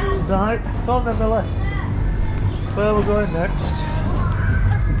 Right, go on then, Millie. Where we're going next?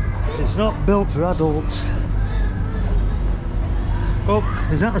 It's not built for adults. Oh,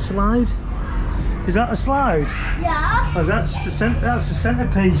 is that a slide? Is that a slide? Yeah. Oh, that's the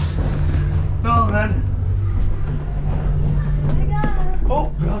centerpiece. Go on then.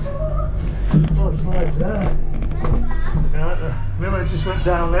 Oh God! Oh, the slide's there. Right, Millie just went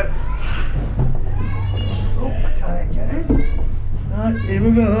down it. Oh, I can't get in. Right, here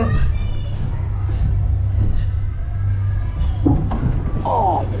we go.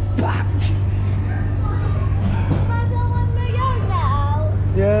 Oh, my back. Am I going my own now?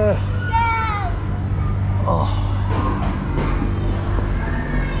 Yeah. Yeah. Oh.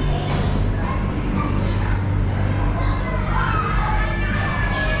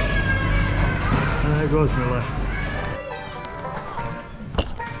 There goes Millie.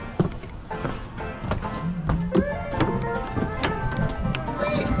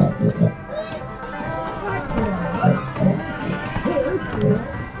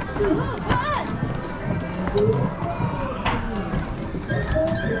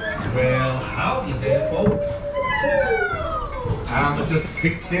 Well, howdy there, folks. I'm just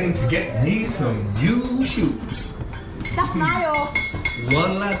fixing to get me some new shoes. That's my horse.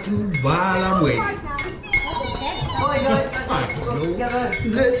 What'll I do while I'm waiting?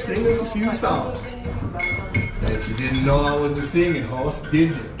 Let's sing us a few songs. Bet you didn't know I was a singing horse, did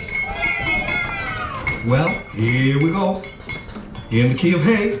you? Well, here we go. In the key of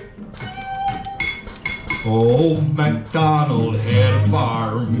hay. Old MacDonald had a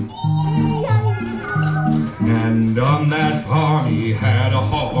farm, and on that farm he had a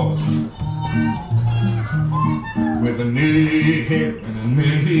horse with a knee here and a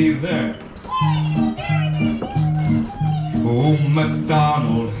knee there. Old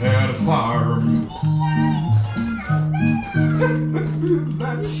MacDonald had a farm.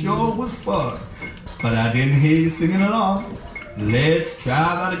 That sure was fun, but I didn't hear you singing along. Let's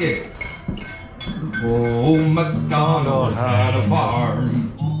try that again. Old MacDonald had a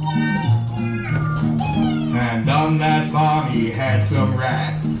farm, and on that farm he had some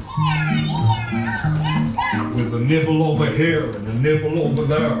rats, with a nibble over here and a nibble over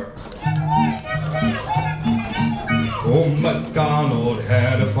there. Old MacDonald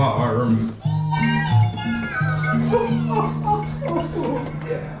had a farm.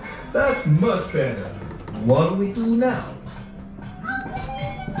 Yeah, that's much better. What do we do now?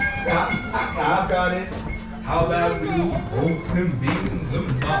 I've got it. How about we do oats and beans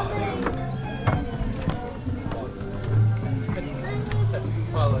and milo?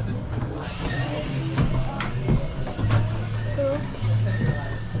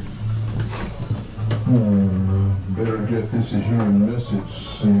 Better get this as your message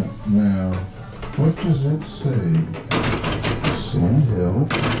sent now. What does it say? Send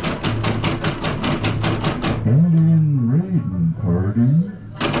help. Indian raiding party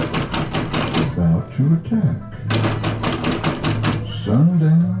about to attack.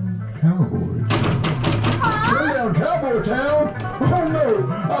 Sundown Cowboy. Sundown Cowboy Town? Oh no!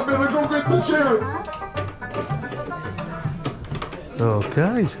 I better go get the sheriff.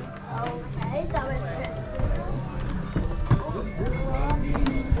 Okay.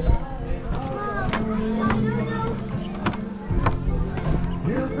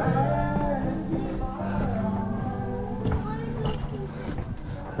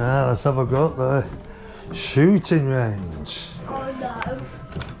 Let's have a go at the shooting range. Oh no.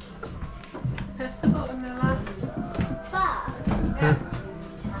 Press the button on the left.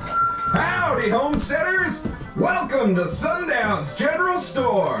 Howdy, homesteaders! Welcome to Sundown's General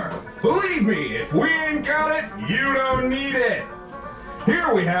Store. Believe me, if we ain't got it, you don't need it.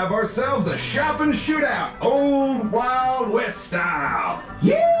 Here we have ourselves a shopping shootout, old Wild West style.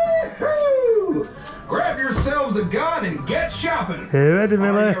 Yee-hoo! Grab yourselves a gun and get shopping. Hey, ready,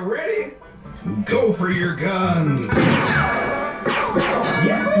 Miller? Are you ready? Go for your guns.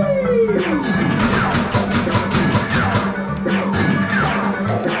 Yahoo!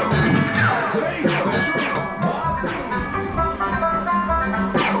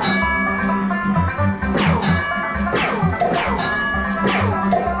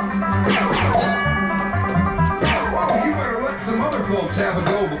 Folks have a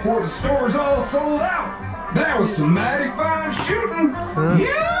go before the store's all sold out. That was some mighty fine shooting.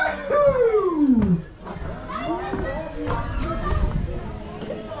 Yahoo!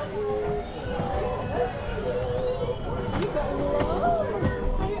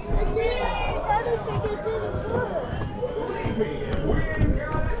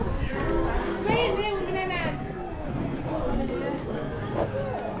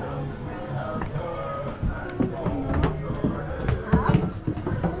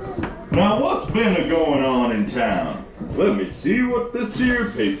 Now what's been a-going on in town? Let me see what this here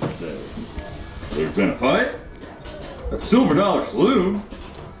paper says. There's been a fight? At Silver Dollar Saloon?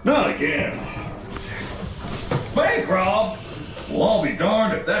 Not again. Bank rob? Well, I'll be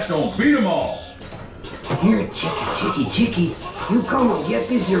darned if that don't beat 'em all. Here, chickie, you come and get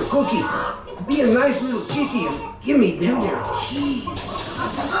this here cookie. Be a nice little chickie and give me them there keys.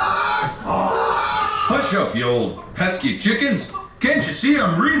 Hush up, you old pesky chickens. Can't you see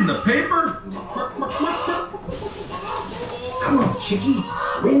I'm reading the paper? Come on, chickie,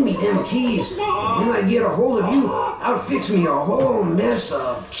 bring me them keys. When I get a hold of you, I'll fix me a whole mess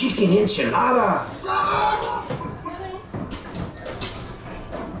of chicken enchiladas.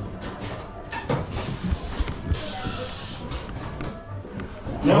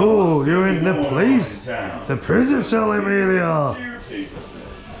 Oh, you're in the police. The prison cell, Emilio.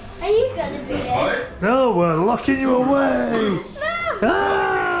 Are you gonna be there? No, we're locking you away.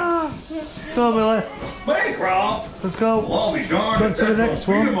 Ah! Come on, Millie. Bank rob? Let's go. Well, I'll be darned Let's go to the next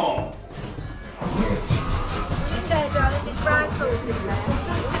one. In there, darling, it's rifles in there.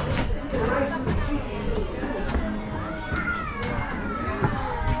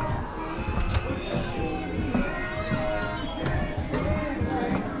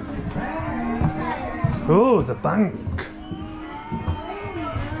 Oh, the bank.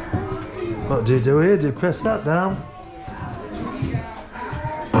 What do you do here? Do you press that down?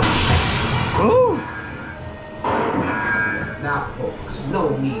 Oh! Now, folks, no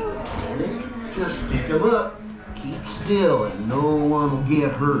need to panic. Just stick 'em up. Keep still and no one will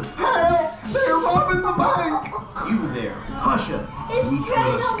get hurt. They're robbing the bank. You there, hush up. Reach for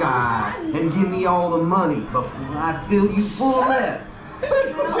the sky and give me all the money before I fill you full of lead.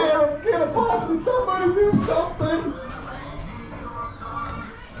 It's the sheriff. Get a boss and somebody do something.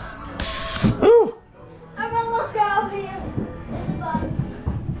 Ooh! Everyone, let's go over here.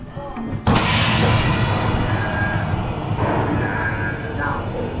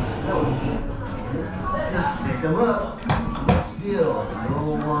 Just pick them up. Still, no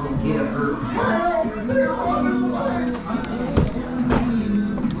one can get hurt.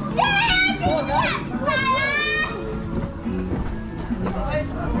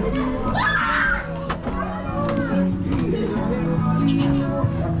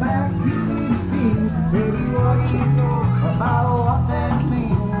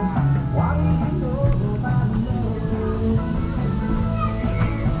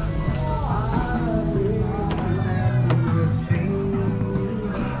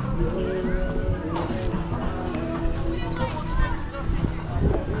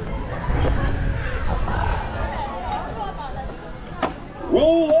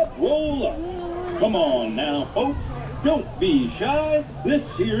 Roll up. Come on now, folks. Don't be shy.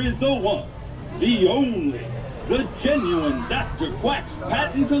 This here is the one, the only, the genuine Dr. Quack's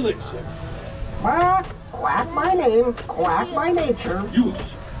patent elixir. Quack, quack by name, quack by nature. You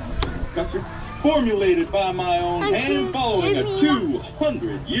custard, formulated by my own hand following a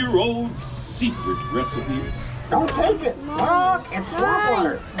 200-year-old secret recipe. Don't take it. Look, it's swamp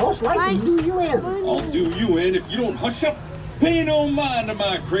water. Most likely do you in. I'll do you in if you don't hush up. Pay no mind to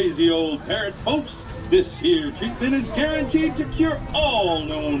my crazy old parrot, folks. This here treatment is guaranteed to cure all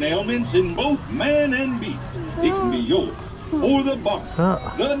known ailments in both man and beast. It can be yours or the bar,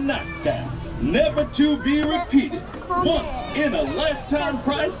 the knockdown, never to be repeated. Once in a lifetime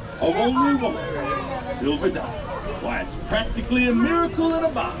price of only $1 silver dollar. Why, it's practically a miracle in a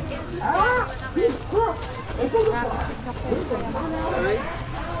bottle.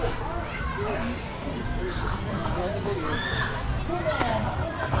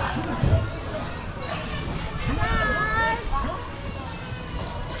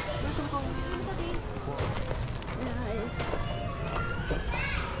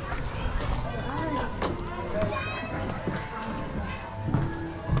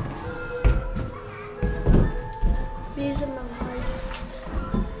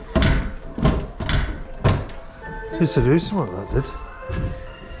 Used to do something like that,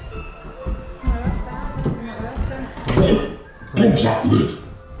 Well, close that lid.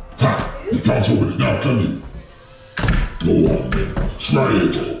 Ha! You can't open it now, can you? Go on then. Try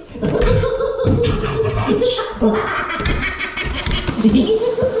it all. Put it out the house.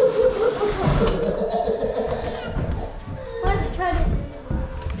 Let's try to.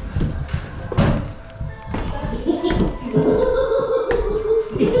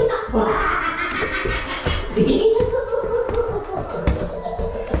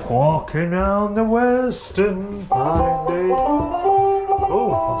 Walking down the western finding. Oh,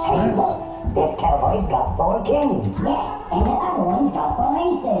 what's this? This cowboy's got 4 kings. Yeah, and the other one's got 4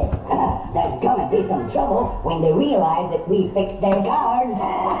 aces. There's gonna be some trouble when they realize that we fixed their cards.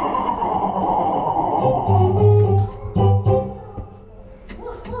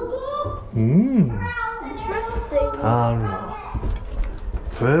 Interesting. And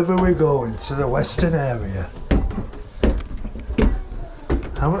further we go into the western area.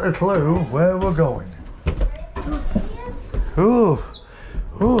 Haven't a clue where we're going. Oh,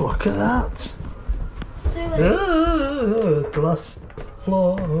 look at that. Glass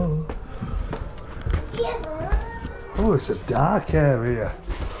floor. Oh, it's a dark area.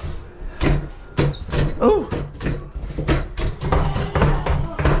 Oh.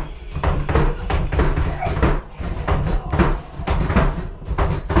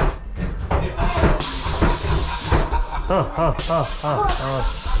 Ha.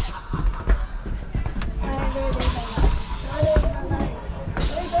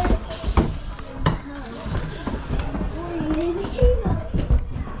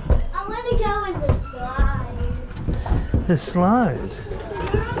 I want to go in the slide. The slide?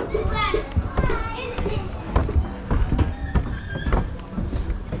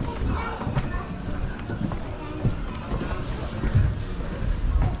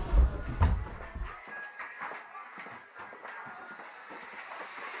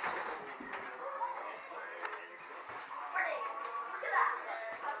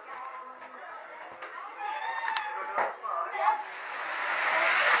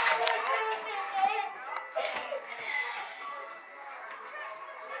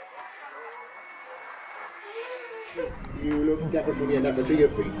 You look dapper from your knuckle to your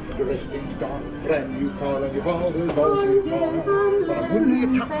feet. Your resting star, friend you call on your father's bones you call. But I'm wouldn't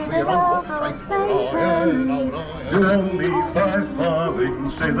you touch for your own strength for You owe me 5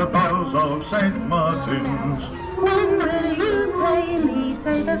 farthings, say the bells of St. Martin's. When will you pay me,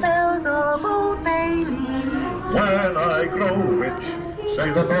 say the bells of Old Bailey? When I grow rich,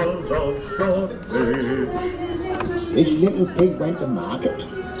 say the bells of Shoreditch. This little pig went to market.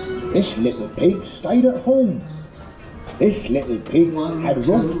 This little pig stayed at home. This little pig had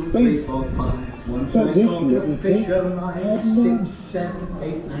roast beef. But this little pig had no.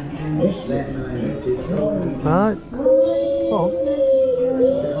 Right. Oh.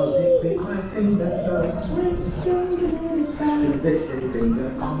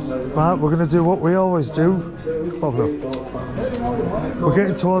 Right, we're going to do what we always do. We're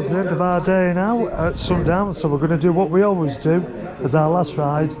getting towards the end of our day now at Sundown, so we're going to do what we always do as our last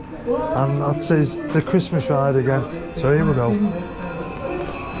ride, and that is the Christmas ride again. So here we go.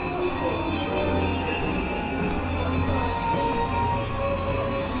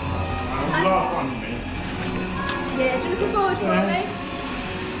 Yeah, do you look forward for me?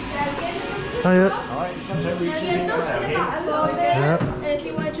 Hiya. Yeah. And if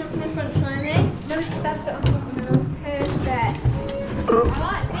you want to jump in the front for me, no, that's it on top of the nose. Perfect. I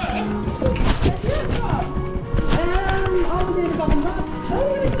like this. Where's it from? I'll do the bottom back. Oh,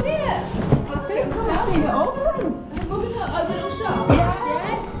 you want to see it? I think I've seen it open. A little shop?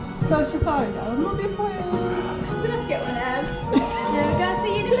 Yeah. So she saw it though. I'm not being playing. I'm going to have to get one of them. There we go,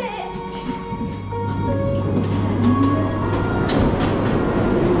 see you in a bit.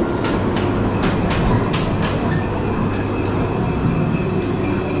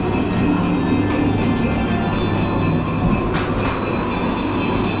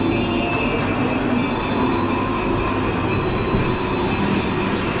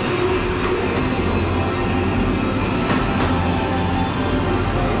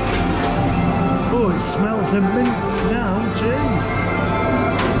 Smells of mint now, jeez.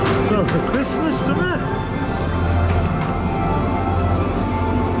 Smells of Christmas, doesn't it?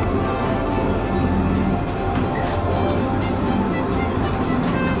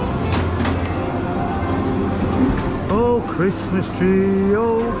 Oh, Christmas tree,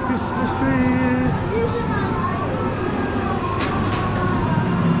 oh, Christmas tree.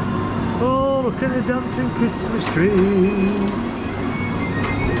 Oh, look at the dancing Christmas trees.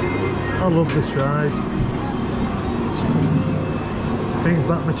 I love this ride. Brings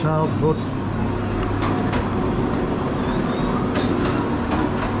back my childhood.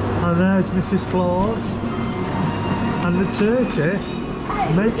 And there's Mrs. Claus and the turkey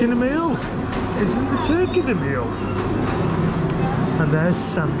making a meal. Isn't the turkey the meal? And there's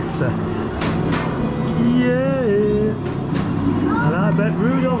Santa. Yeah. And I bet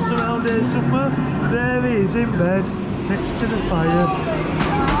Rudolph's around here somewhere. There he is in bed next to the fire.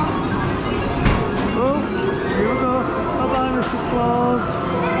 Oh, here we go. Bye-bye, Mrs. Claus.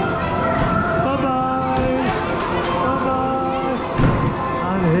 Bye-bye. Bye-bye.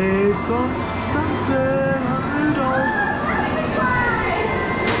 And here comes Santa and Rudolph.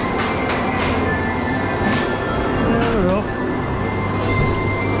 There we go.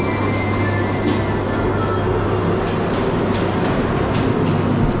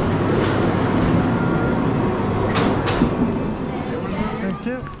 Thank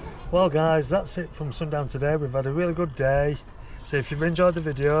you. Well guys, that's it from Sundown today. We've had a really good day. So if you've enjoyed the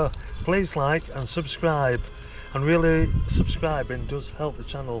video, please like and subscribe. And really, subscribing does help the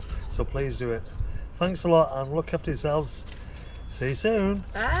channel, so please do it. Thanks a lot and look after yourselves. See you soon.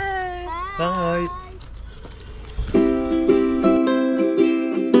 Bye. Bye.